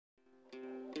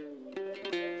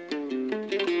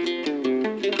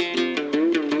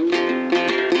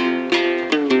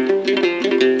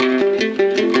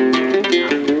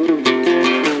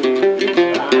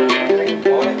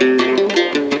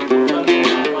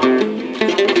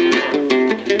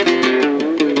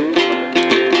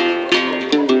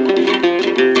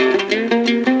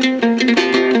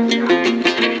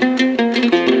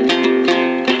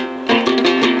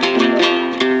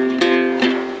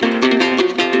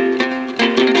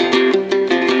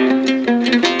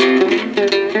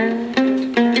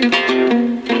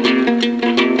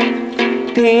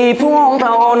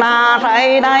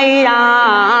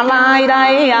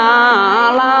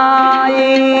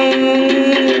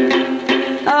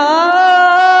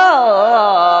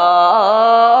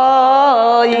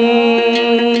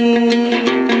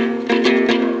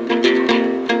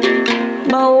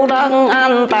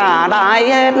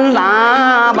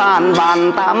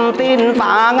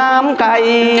ngắm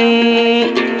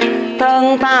cây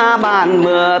thân ta bàn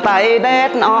mưa tay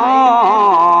đét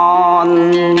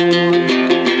on.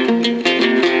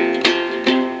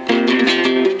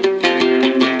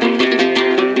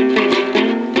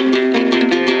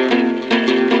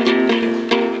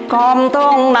 Con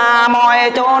tung là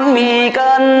mọi chốn mì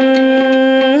cân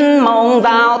mong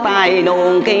giao tài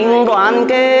đồng kinh đoàn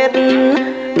kết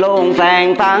lồng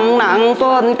sàng tăng nắng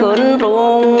xuân cứng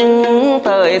trung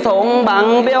thời sống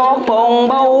bằng béo phong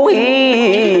bầu hi.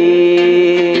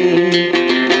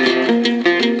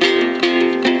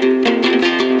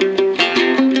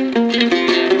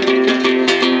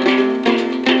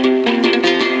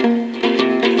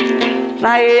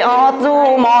 Này ót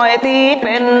du mọi tí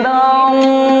bên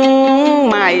đông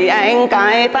mày anh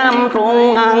cái tam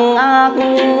trung ăn ác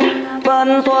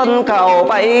phân xuân cầu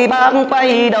bay bắc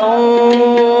bay đông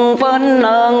phân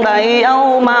nương đầy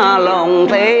âu mà lòng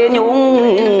thế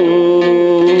nhung.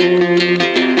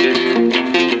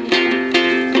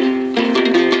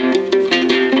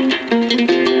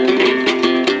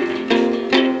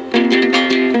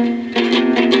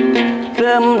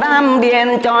 Rơm đam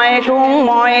điện choi xuống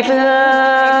mọi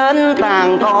sân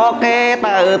tàng có kê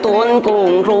tờ tuôn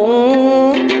cùng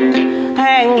súng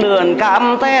hang lườn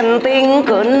cam tên tinh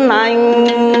cứng anh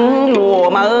lùa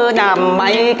mơ nhằm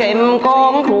bay kém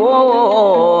con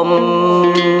ruộng.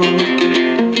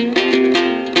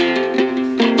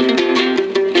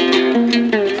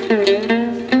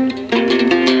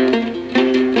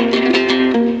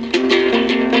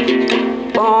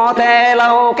 Bò tè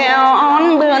lâu kéo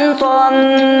ón bươn xuân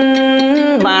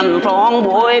bàn phong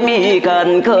bụi mi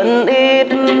cần khẩn ít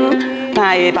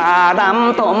thầy ta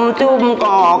đắm tôm chung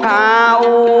cỏ cao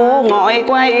ngói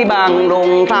quay bằng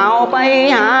đùng tháo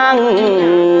bay hang.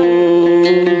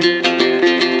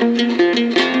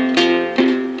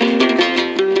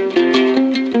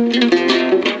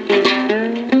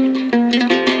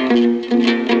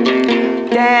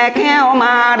 Chè kéo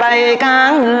mà đầy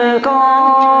cá ngư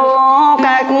có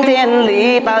cách thiên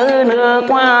lý tới nước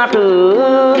qua trừ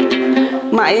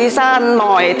mày san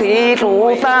mỏi thì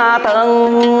rủ xa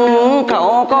tầng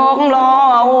cậu con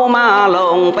lo âu mà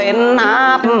lồng bên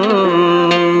áp.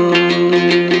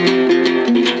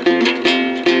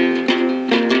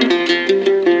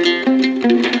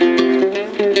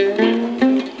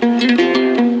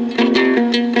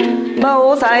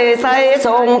 Bầu say say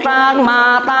sông trang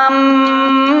mà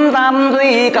tâm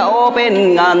duy cậu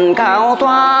bên ngần cao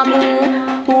thoát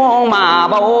huông mà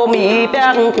bầu mì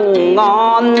bèn cùng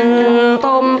ngon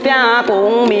tôm pia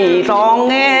cùng mì rong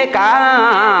nghe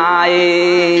cài.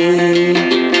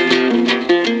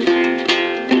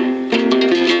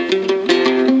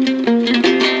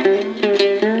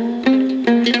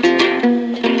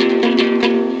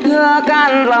 Thưa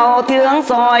can rau tiếng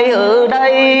soi ở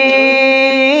đây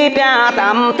pia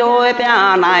tắm trôi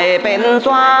pia này bên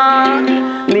xoa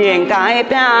liền cái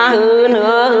pia hư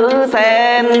nữa hư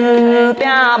sen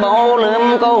pia bầu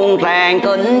lưm công ràng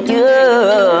cấn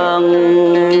chương.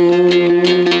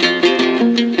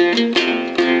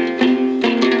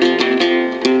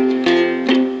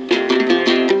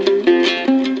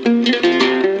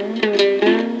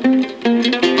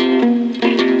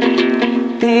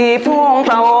 Thì phuông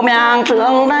tàu miàng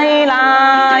trường đây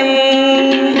lại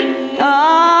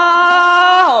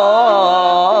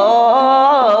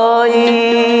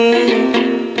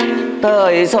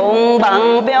thời sống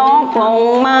bằng béo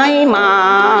phong mãi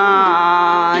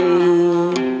mãi.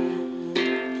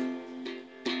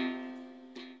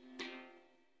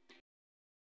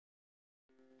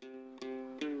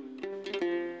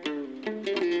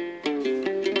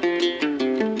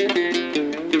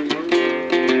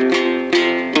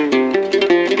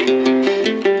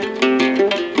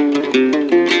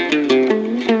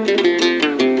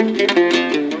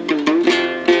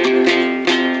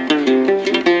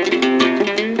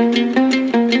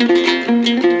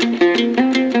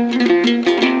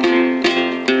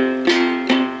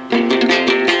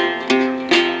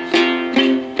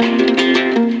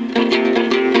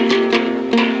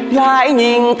 Lại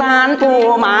nhìn tan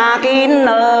phù mà kín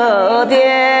nở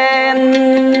thiên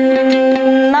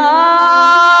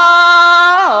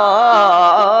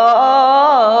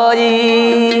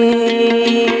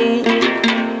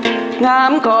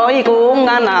ngắm coi cũng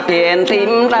ngăn là phiền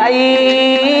tìm đây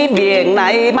việc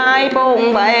này mai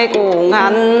bông vậy cùng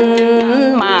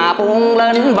hắn mà bung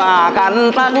lên và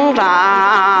cắn tắc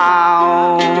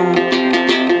rào.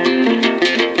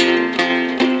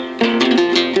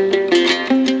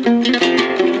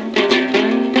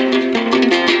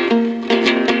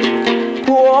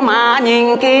 Mà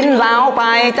nhìn kín lão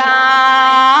bài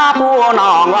cha vua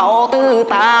nòng lậu tư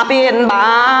ta biên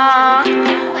bá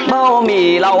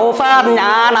lậu phát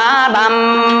nhà ná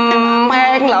đầm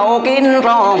hén lậu kín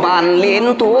ro bàn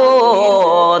liên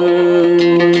tuôn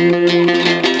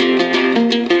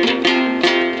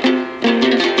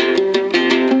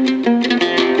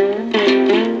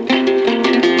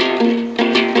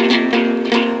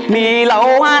mì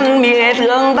lậu ăn mì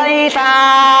thương tay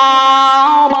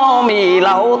sao bao mì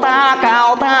lậu ta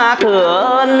cao ta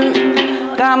cường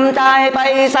cam trai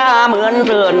bay xa mượn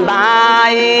rườn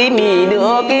đai mì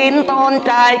đưa kín tôn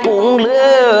trai cũng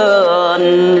lươn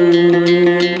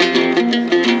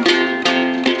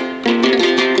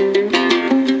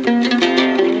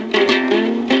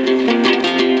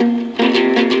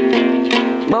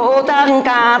bố tăng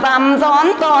cả tâm gión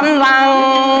tôn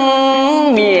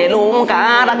lăng mì lung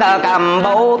cả đã cả cầm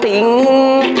bố tính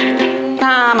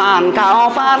tha màn cao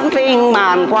phát sinh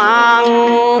màn quang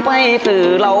quay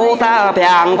từ lâu ta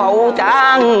phèn phẫu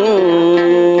trắng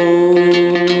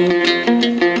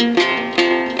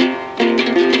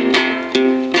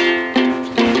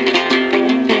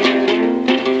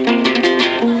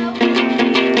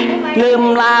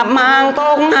lùm lạp mang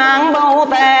tông háng bầu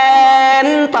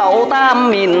tên tàu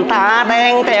tam mình ta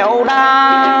đen theo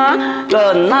đá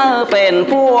gần nơ bền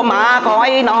phua mà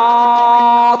khói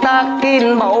nó tắc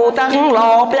kín bầu trắng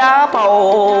lọp giá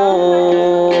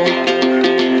bầu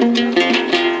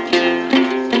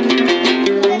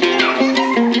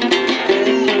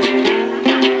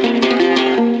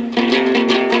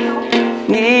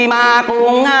nghi mà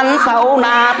cùng ăn sâu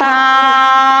nà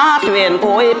ta chuyện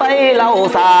phôi bay lâu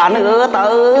xa nữa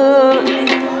tử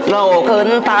lầu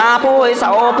khẩn ta phôi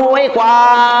sầu phôi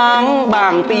quang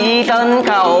bằng pi chân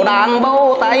cầu đang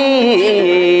bấu tay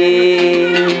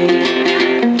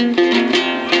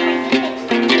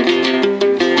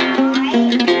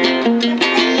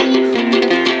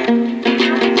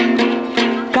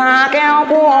ca kéo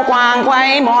của quang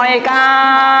quay mỏi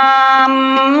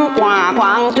cam quả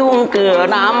quang chung cửa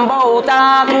nam bầu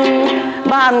chắc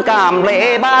ban cảm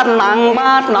lệ ban nặng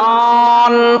bát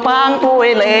non phang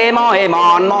thui lệ mỏi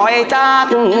mòn mỏi chắc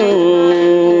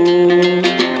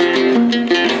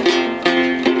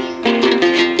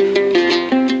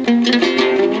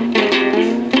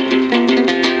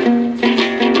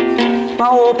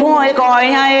bầu phôi còi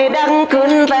hay đắngขึ้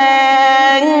น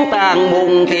tên tàng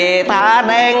bùng thì ta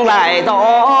đen lại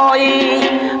thôi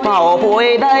bầu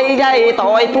phôi đây dây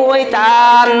tội phôi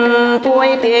tràn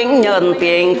phôi tiếng nhận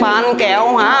tiếng phan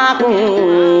kéo hát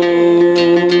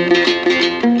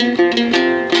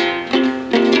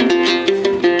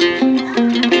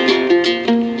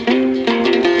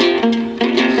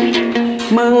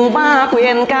mừng ba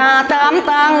quyền ca tám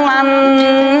tăng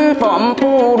ăn phẩm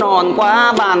phu nòn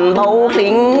qua bàn bầu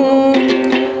tính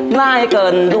lai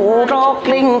cần đủ rốc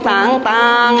linh tang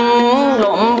tang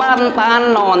lộm ban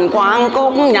tan nòn quang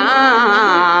cốc nhã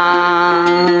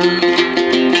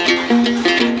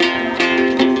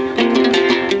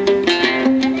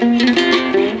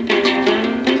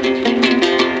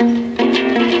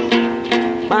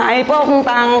bài bông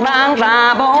tăng đang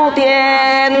ra bố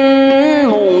tiên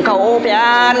mùng khẩu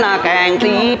pian là càng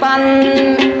tí văn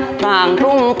tàng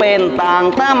trung bền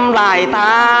tàng tâm lại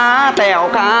ta tèo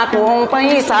ca cuồng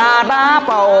bay xa đá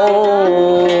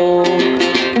bầu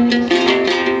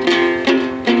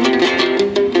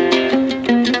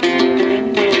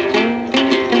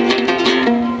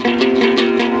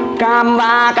cam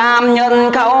ba cam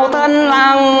nhân khẩu thân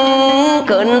lăng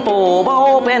cơn phủ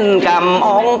bố bên cầm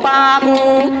ông bác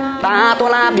ta tôi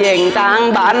là biển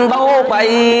trang bán bố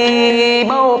bay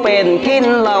bố bên kín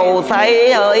lầu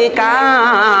say ơi ca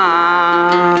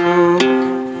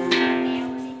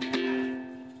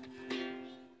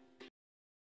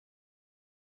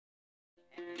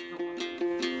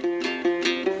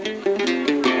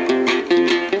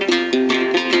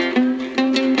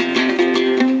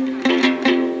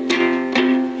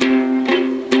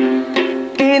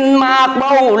mạc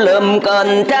bầu lượm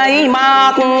cần cháy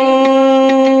mạc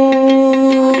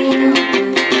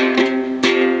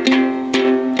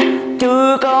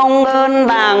chư công ơn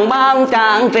đảng ban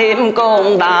trang thêm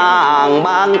công đảng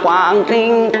ban quang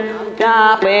kinh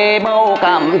cha bê bầu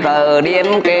cầm giờ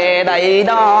điểm kê đầy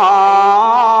đó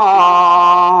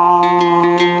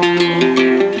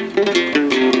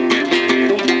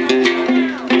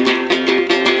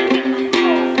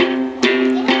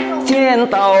trên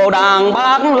tàu đàng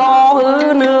bác lo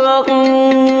hứ nước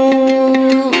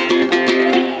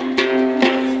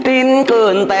tin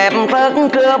cườn tẹp rất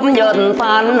cướp nhận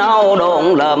phan âu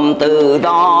đồn lầm từ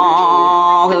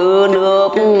do hứ nước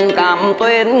cảm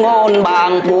tuyên ngôn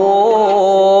bàng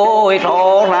phối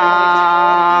rõ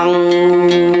ràng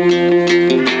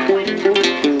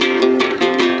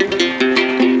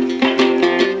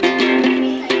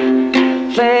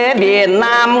thế Việt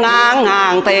Nam ngang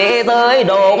hàng thế giới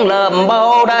đồn lầm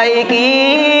bầu đây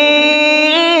ký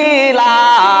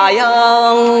lại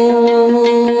hơn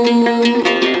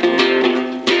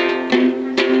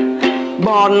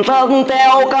bọn thân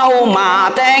theo câu mà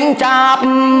tranh chấp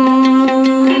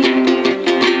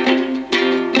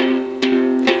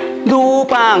du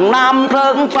phàng nam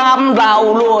thân pháp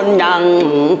rau luôn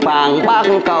nhận phàng bắc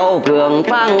cầu cường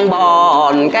tăng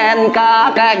bòn khen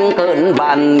cá canh cơn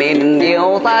vằn mình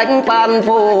yêu thánh phan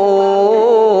phu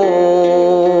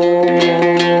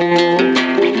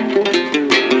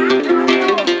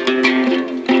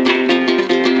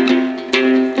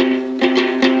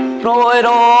rồi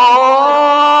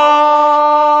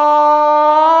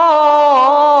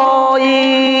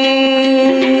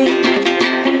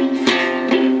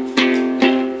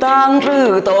tăng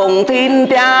trừ tổng thiên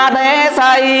cha đế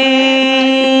xây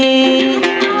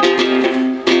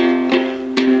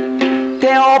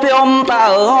theo phiôm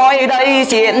tờ hỏi đây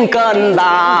chiến cần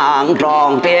đảng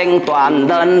tròn tiếng toàn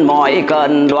dân mọi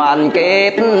cần đoàn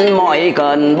kết mọi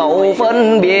cần bầu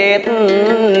phân biệt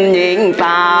nhìn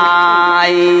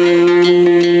tài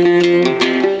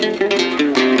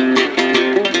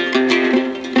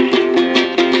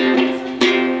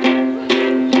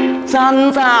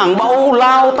sẵn sàng bầu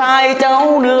lao tai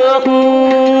cháu nước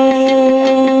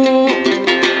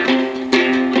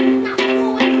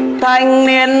thanh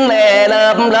niên lệ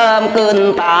lơm lơm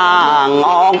cơn tàng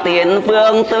on tiền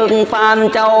phương từng phan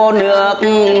châu nước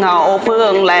hậu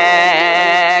phương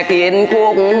lẻ kiến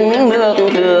quốc nước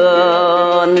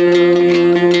thường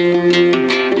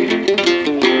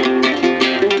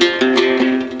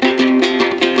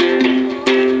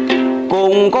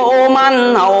cùng cô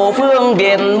man hậu phương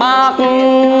Việt Bắc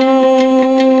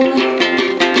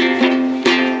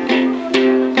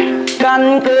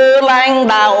căn cứ lãnh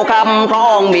đạo khắp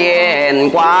phong miền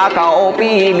qua cầu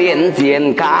pi biển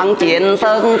diện kháng chiến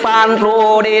sân phan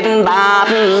ru đến đạt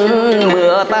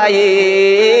mưa tây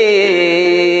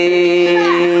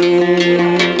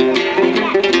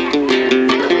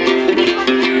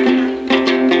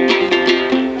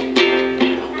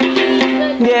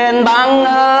miền băng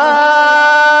ơi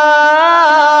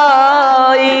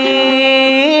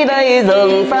đây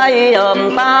rừng xây hợp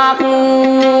tác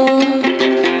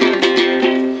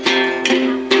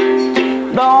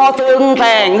đó tương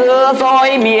thành hứa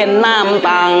dõi miền Nam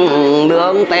tặng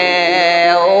đường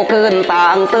tèo cơn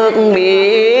tàng tức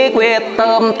mỹ quyết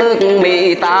tâm tức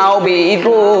mỹ tao bị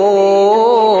ru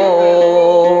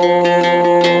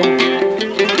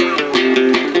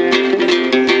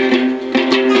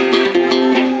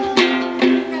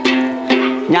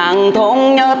nhàng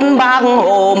thống nhất bác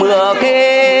hồ mưa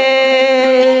kê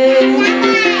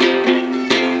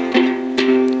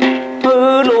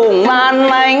hư lùng man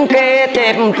anh kê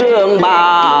chép trường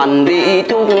bàn đi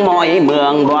chung mọi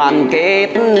mường đoàn kết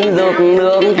được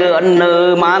nương rượn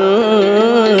nữ mắn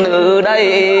nữ đây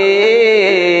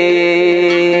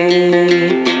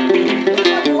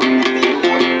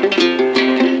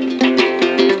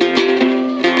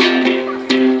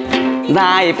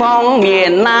giải phóng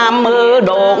miền Nam ư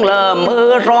đột lầm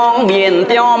ư rong miền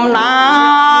tiom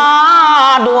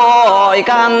ná đuổi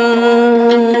căn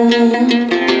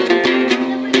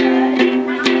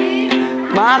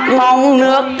bác mong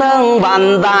nước thân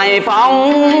vằn giải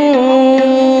phóng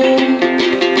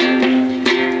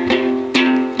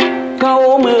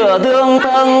câu mưa dương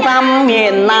thân thăm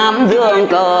miền Nam dương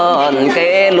cờn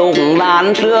kê lục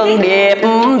đàn trương điệp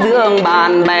dương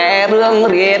bàn bè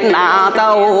rương riết nà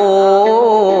tâu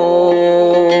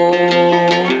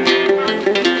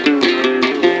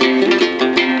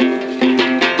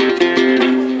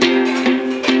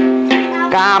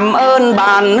cảm ơn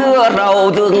bàn hứa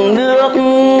rầu rừng nước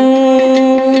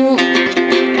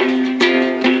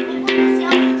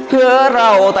hứa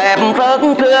rầu tèm rớt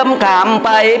cơm cảm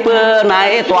tay bữa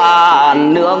nay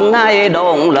toàn nước hay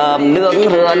đồng lầm nước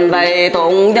rươn đầy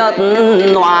thống nhất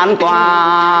hoàn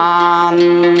toàn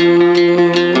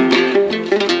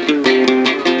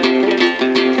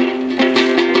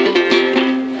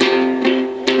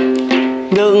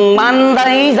đừng mang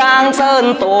đây giang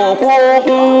sơn tổ quốc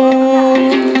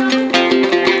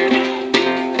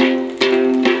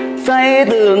xây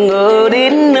từ ngự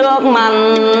đến nước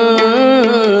mặn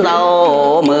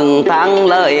giàu mừng thắng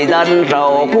lợi dân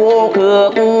giàu quốc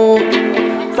hước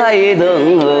xây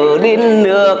dựng ngự đến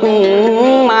nước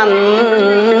mặn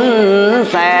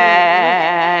xe